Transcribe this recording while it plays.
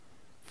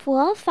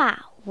佛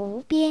法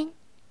无边，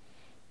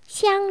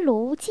香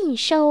炉尽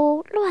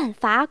收乱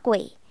法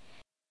鬼。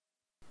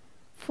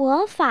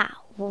佛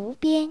法无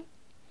边，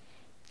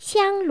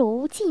香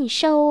炉尽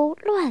收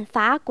乱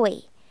法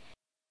鬼。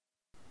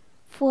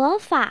佛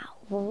法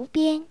无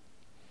边，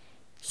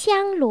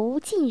香炉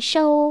尽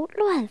收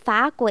乱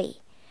法鬼。